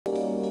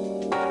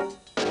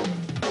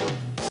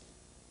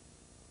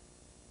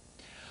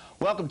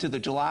Welcome to the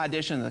July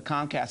edition of the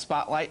Comcast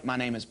Spotlight. My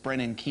name is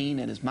Brennan Keene.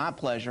 It is my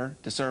pleasure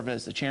to serve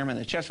as the chairman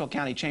of the Chesterfield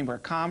County Chamber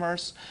of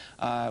Commerce,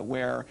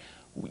 where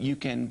you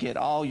can get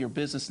all your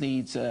business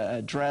needs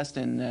addressed,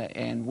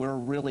 and we're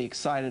really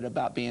excited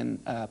about being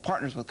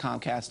partners with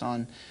Comcast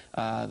on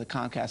the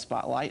Comcast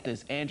Spotlight.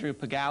 This is Andrew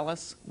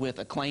Pagalis with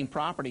Acclaim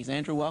Properties.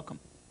 Andrew, welcome.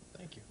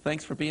 Thank you.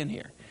 Thanks for being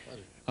here.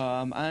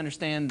 My pleasure. I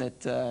understand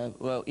that,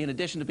 well, in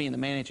addition to being the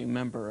managing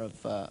member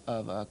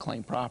of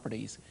Acclaim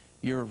Properties,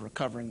 you're a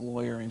recovering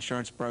lawyer,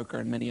 insurance broker,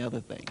 and many other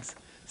things.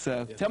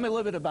 So tell me a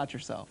little bit about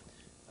yourself.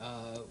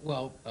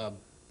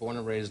 Born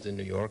and raised in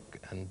New York,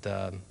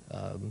 and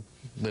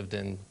lived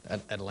in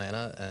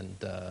Atlanta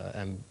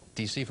and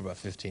D.C. for about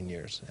 15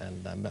 years.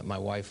 And I met my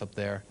wife up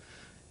there,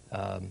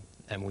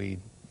 and we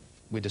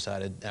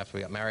decided after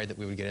we got married that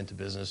we would get into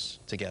business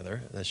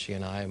together. She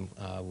and I,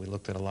 we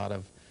looked at a lot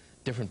of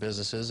different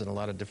businesses in a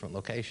lot of different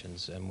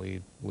locations, and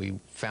we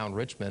found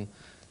Richmond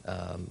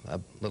a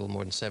little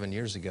more than 7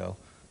 years ago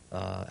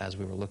as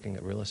we were looking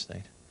at real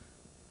estate.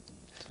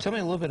 Tell me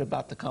a little bit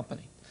about the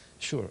company.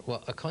 Sure.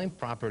 Well, Acclaim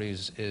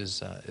Properties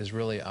is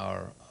really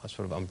our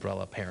sort of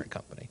umbrella parent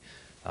company.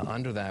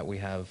 Under that, we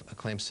have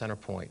Acclaim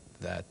Centerpoint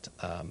that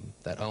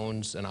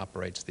owns and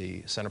operates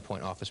the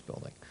Centerpoint office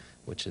building,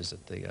 which is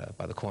at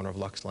by the corner of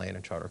Lux Lane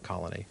and Charter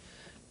Colony.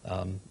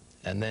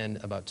 And then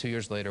about 2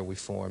 years later, we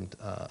formed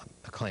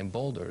Acclaim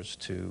Boulders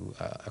to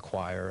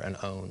acquire and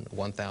own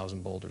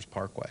 1000 Boulders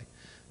Parkway,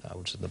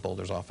 which is the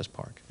Boulders Office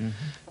Park.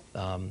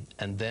 Mm-hmm.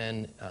 And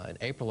then in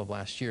April of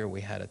last year,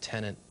 we had a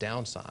tenant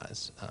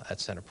downsize at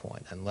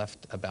Centerpoint and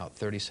left about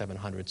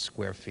 3,700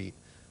 square feet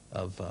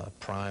of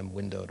prime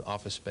windowed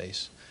office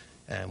space.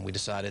 And we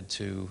decided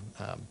to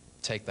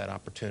take that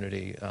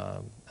opportunity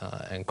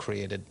and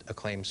created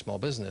Acclaim Small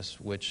Business,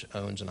 which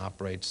owns and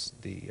operates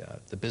the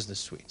business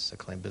suites,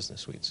 Acclaim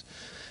Business Suites.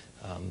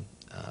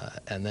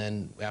 And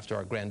then after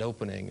our grand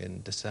opening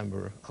in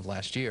December of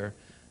last year,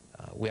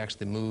 we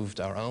actually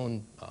moved our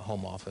own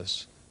home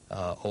office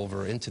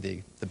over into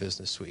the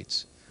business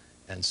suites.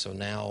 And so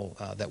now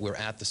that we're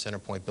at the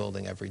Centerpoint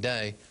building every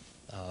day,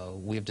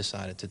 we've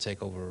decided to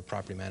take over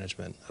property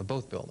management of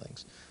both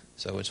buildings.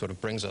 So it sort of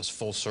brings us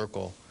full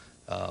circle.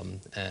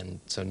 And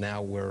so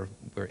now we're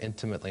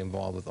intimately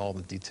involved with all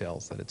the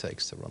details that it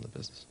takes to run the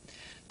business.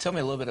 Tell me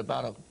a little bit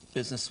about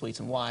business suites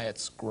and why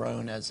it's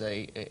grown as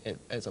a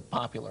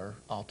popular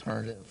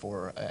alternative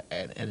or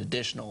an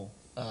additional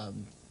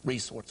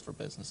resource for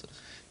businesses.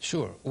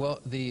 Sure. Well,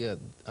 the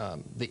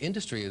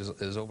industry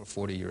is over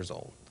 40 years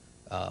old,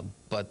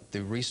 but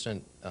the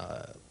recent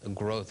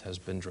growth has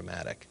been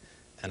dramatic,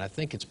 and I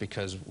think it's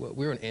because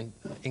we're an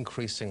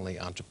increasingly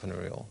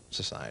entrepreneurial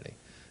society.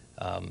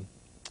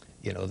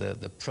 You know,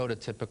 the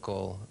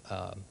prototypical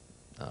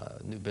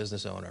new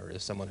business owner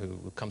is someone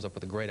who comes up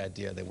with a great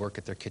idea. They work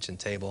at their kitchen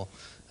table.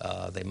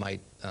 They might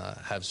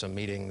have some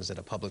meetings at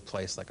a public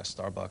place like a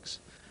Starbucks.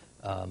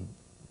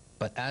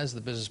 But as the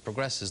business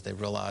progresses, they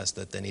realize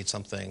that they need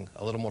something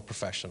a little more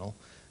professional.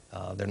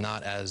 They're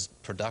not as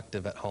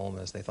productive at home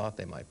as they thought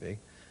they might be.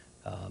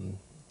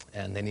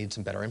 And they need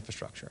some better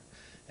infrastructure.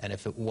 And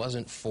if it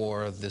wasn't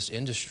for this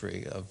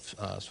industry of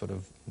sort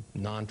of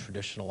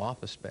non-traditional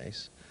office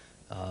space,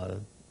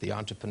 the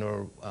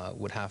entrepreneur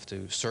would have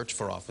to search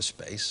for office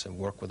space and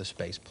work with a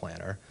space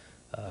planner,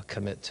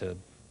 commit to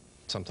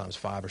sometimes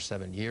 5 or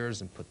 7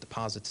 years and put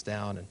deposits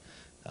down and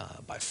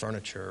buy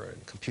furniture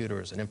and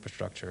computers and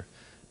infrastructure.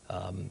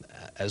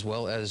 As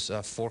well as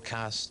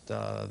forecast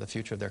the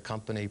future of their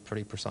company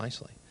pretty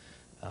precisely.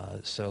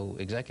 So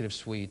executive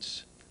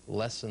suites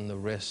lessen the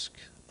risk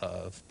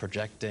of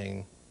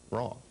projecting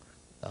wrong.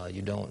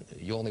 You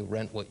only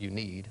rent what you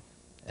need,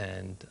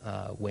 and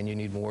when you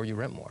need more, you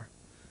rent more.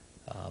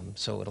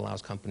 So it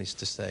allows companies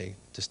to stay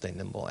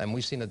nimble. And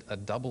we've seen a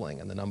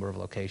doubling in the number of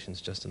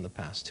locations just in the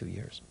past 2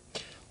 years.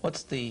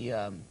 What's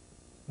the,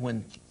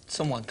 when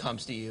someone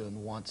comes to you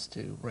and wants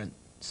to rent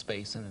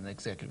space in an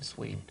executive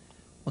suite,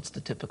 what's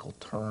the typical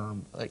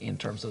term in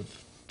terms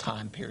of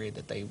time period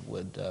that they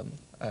would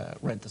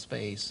rent the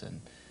space, and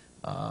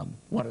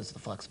what is the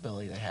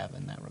flexibility they have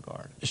in that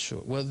regard?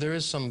 Sure. Well, there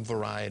is some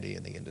variety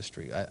in the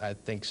industry. I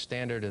think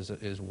standard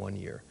is 1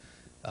 year.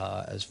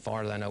 As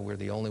far as I know, we're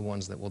the only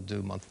ones that will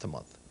do month to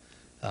month.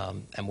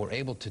 And we're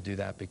able to do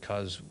that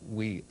because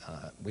we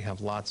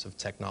have lots of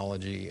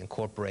technology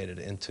incorporated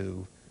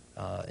into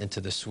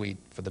the suite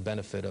for the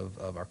benefit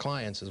of our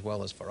clients as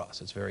well as for us.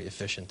 It's very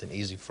efficient and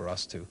easy for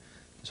us to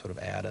sort of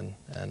add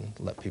and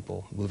let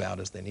people move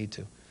out as they need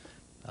to.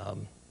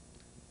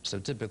 So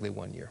typically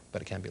 1 year,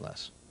 but it can be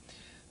less.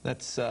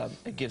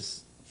 It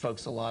gives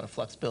folks a lot of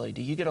flexibility.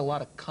 Do you get a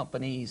lot of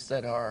companies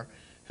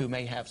who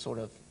may have sort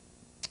of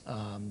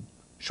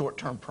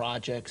short-term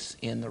projects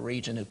in the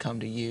region who come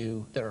to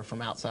you that are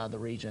from outside the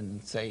region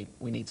and say,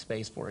 we need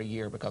space for a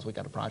year because we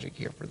got a project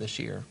here for this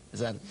year?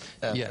 Is that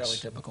yes. fairly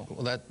typical?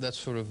 Well, that's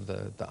sort of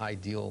the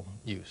ideal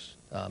use.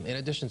 In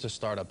addition to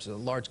startups,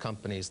 large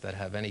companies that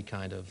have any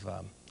kind of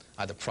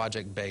either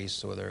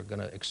project-based or they're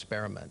going to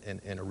experiment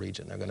in a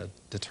region. They're going to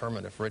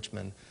determine if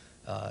Richmond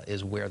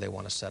is where they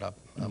want to set up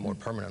a more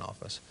permanent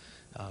office.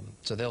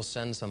 So they'll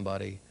send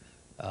somebody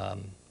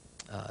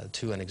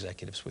to an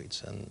executive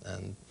suites,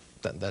 and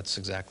that's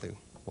exactly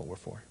what we're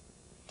for.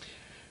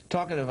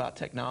 Talking about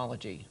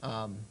technology,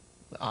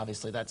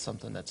 obviously that's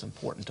something that's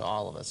important to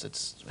all of us.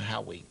 It's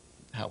how we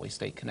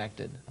stay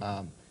connected.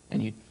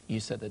 And you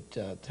said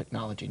that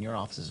technology in your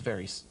office is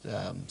very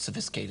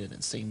sophisticated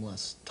and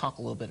seamless. Talk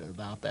a little bit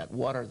about that.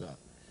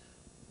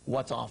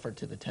 What's offered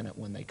to the tenant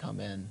when they come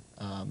in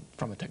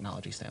from a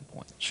technology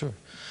standpoint? Sure.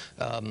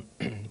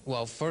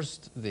 Well,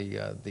 first,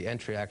 the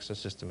entry access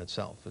system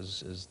itself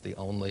is the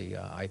only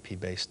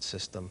IP-based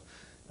system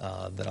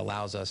that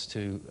allows us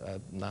to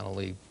not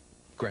only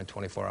grant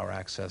 24-hour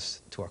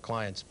access to our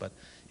clients, but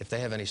if they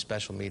have any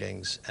special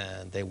meetings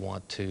and they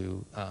want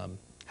to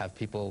have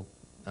people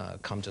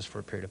come just for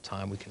a period of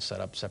time, we can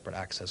set up separate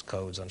access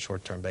codes on a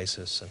short-term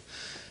basis.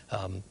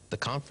 And the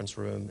conference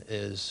room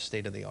is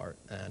state-of-the-art,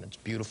 and it's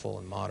beautiful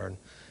and modern.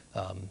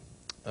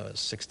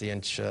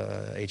 60-inch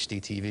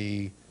HD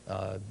TV,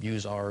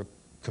 use our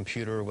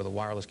computer with a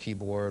wireless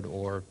keyboard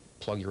or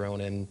plug your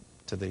own in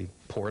to the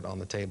port on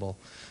the table.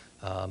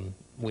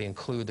 We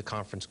include the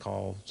conference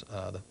calls,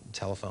 the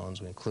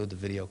telephones, we include the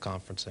video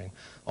conferencing.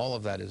 All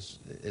of that is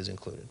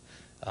included.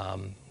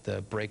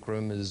 The break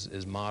room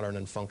is modern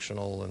and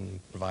functional and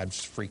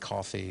provides free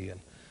coffee, and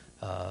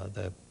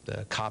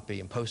the copy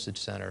and postage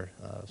center,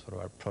 sort of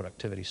our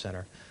productivity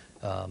center,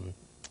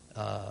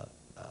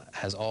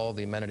 has all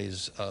the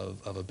amenities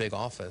of a big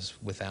office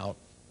without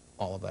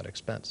all of that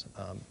expense.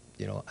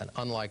 You know, and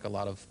unlike a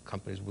lot of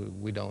companies,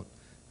 we don't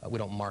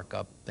mark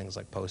up things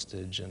like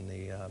postage, and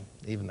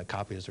even the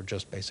copies are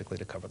just basically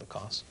to cover the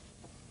costs.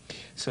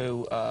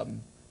 So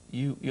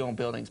you own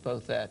buildings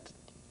both at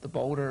the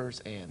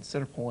Boulders and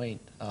Centerpoint,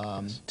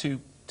 Yes.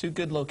 two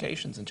good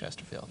locations in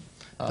Chesterfield.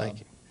 Thank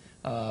you.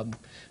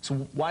 So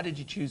why did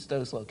you choose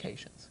those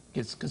locations?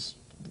 Because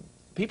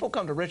people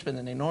come to Richmond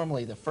and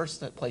the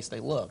first place they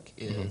look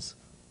is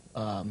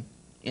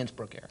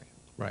Innsbrook area.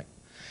 Right.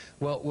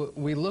 Well,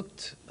 we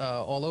looked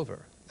all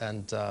over,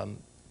 and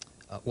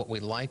what we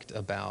liked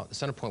about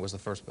Centerpoint was the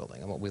first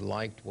building, and what we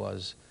liked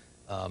was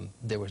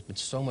there was been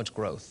so much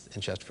growth in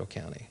Chesterfield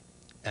County,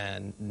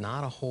 and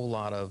not a whole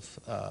lot of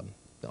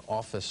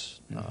office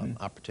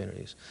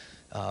opportunities.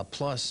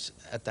 Plus,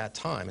 at that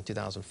time, in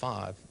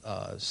 2005,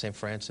 St.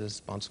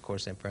 Francis, Bon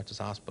Secours St. Francis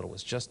Hospital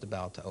was just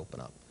about to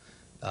open up.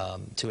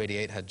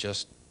 288 had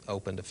just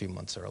opened a few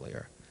months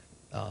earlier.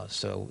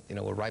 So, you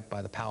know, we're right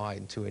by the Powhite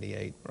and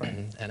 288,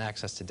 right, and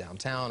access to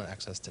downtown and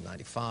access to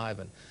 95,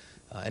 and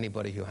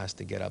anybody who has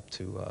to get up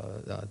to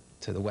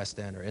the West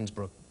End or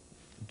Innsbrook,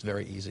 it's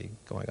very easy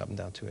going up and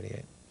down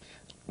 288.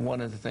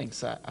 One of the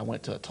things, I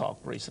went to a talk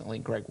recently,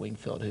 Greg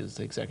Wingfield, who's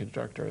the executive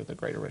director of the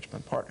Greater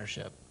Richmond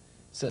Partnership,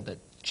 said that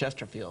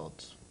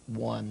Chesterfield's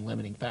one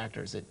limiting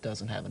factor is it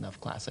doesn't have enough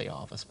Class A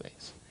office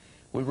space.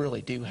 We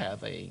really do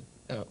have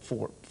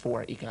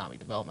for economic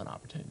development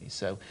opportunities.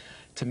 So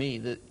to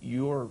me,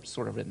 you're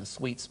sort of in the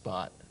sweet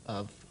spot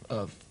of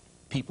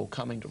people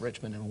coming to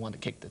Richmond and want to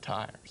kick the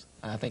tires.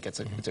 I think it's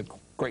a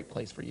great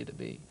place for you to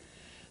be.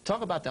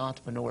 Talk about the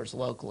entrepreneurs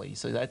locally.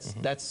 So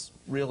that's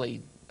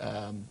really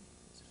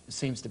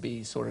seems to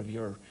be sort of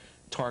your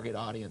target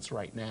audience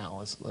right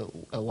now,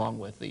 along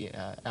with the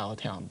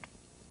out-of-town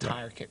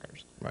tire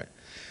kickers. Right.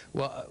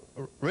 Well,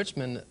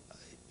 Richmond,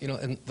 you know,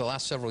 in the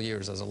last several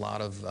years, as a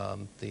lot of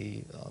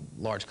the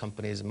large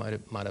companies might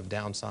have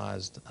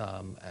downsized,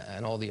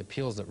 and all the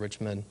appeals that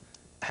Richmond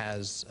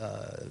has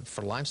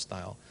for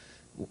lifestyle,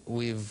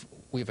 we've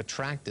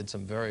attracted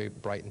some very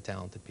bright and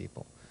talented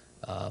people.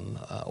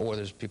 Or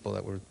there's people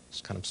that were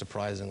kind of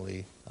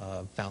surprisingly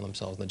found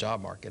themselves in the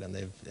job market, and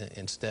they've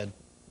instead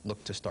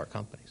looked to start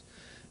companies.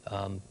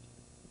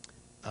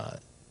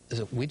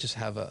 We just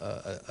have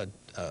a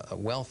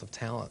wealth of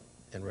talent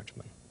in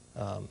Richmond.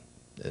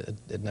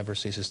 It never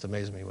ceases to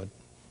amaze me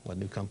what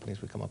new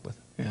companies we come up with.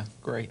 Yeah,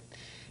 great.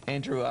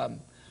 Andrew,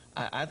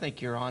 I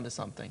think you're onto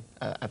something.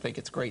 I think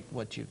it's great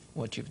what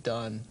you've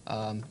done.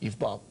 You've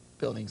bought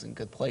buildings in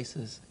good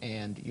places,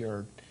 and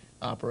you're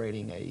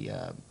operating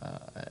a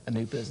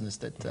new business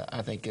that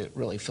I think it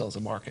really fills a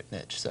market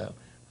niche. So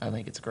I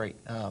think it's great.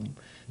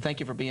 Thank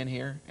you for being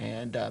here.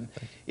 And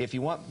if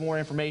you want more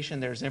information,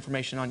 there's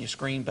information on your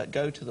screen, but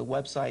go to the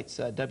websites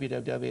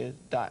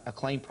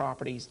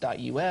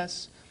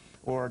www.acclaimproperties.us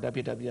or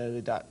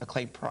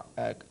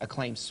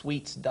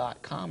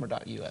www.acclaimsuites.com or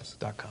 .us.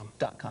 .com.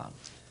 .com.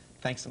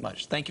 Thanks so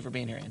much. Thank you for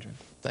being here, Andrew.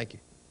 Thank you.